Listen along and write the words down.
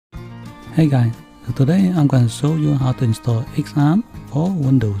Hey guys, so today I'm going to show you how to install Xampp for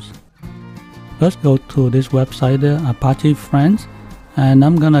Windows. First go to this website there, Apache Friends, and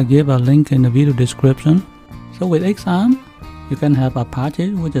I'm gonna give a link in the video description. So with Xampp, you can have Apache,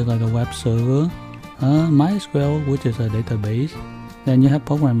 which is like a web server, MySQL, which is a database. Then you have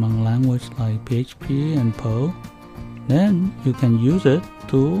programming language like PHP and Perl. Then you can use it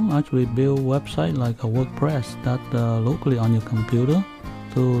to actually build website like a WordPress that locally on your computer.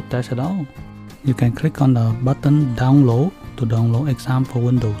 To test it out, you can click on the button download to download Xampp for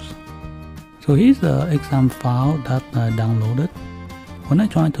Windows. So here's the Xampp file that I downloaded. When I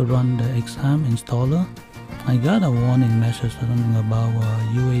try to run the Xampp installer, I got a warning message something about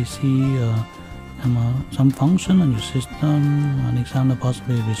UAC, some function on your system, and Xampp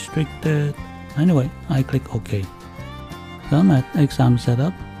possibly restricted. Anyway, I click OK. So I'm at Xampp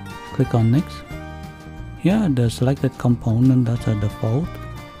setup, click on next. Here the selected component that's a default,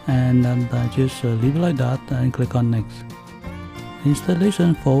 and then I just leave it like that and click on next.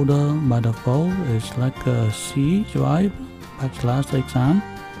 Installation folder by default is like a C drive /Xampp.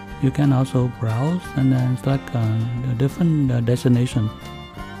 You can also browse and then select a different destination.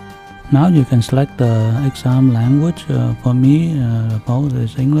 Now you can select the Xampp language. For me, default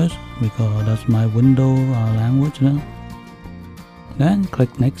is English because that's my window language. Then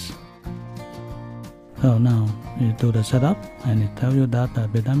click next. So now you do the setup, and it tells you that the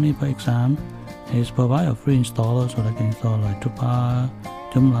Bitnami for Xampp is provide a free installer so they can install like Drupal,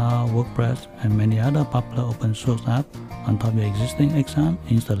 Joomla, WordPress, and many other popular open source apps on top of your existing Xampp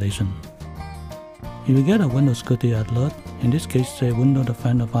installation. You will get a Windows security alert. In this case, say Windows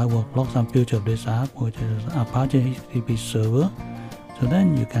Defender firewall blocks some feature of this app, which is Apache HTTP server. So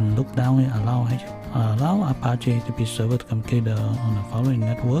then you can look down here, allow Apache HTTP server to communicate on the following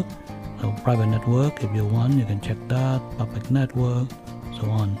network. So private network, if you want, you can check that, public network, so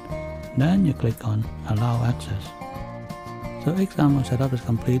on. Then you click on allow access. So Xampp setup is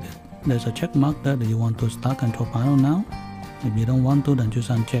completed. There's a check mark there that you want to start control panel now. If you don't want to, then just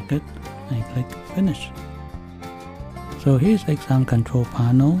uncheck it and click finish. So here's Xampp control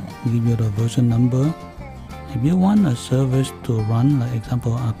panel. We give you the version number. If you want a service to run, like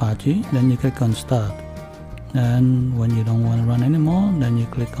example Apache, then you click on start. And when you don't want to run anymore, then you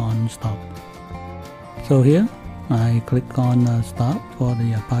click on stop. So here I click on stop for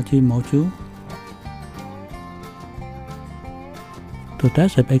the Apache module. To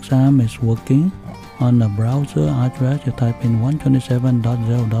test if Xampp is working, on the browser address you type in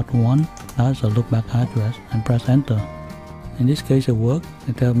 127.0.1, that's a loopback address, and press enter. In this case it worked.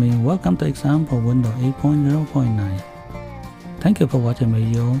 It tells me welcome to Xampp for Windows 8.0.9. Thank you for watching my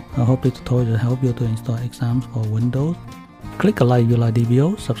video. I hope this tutorial will help you to install Xampp for Windows. Click a like if you like the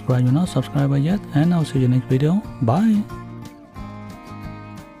video, subscribe if you're not subscribed yet, and I'll see you next video. Bye!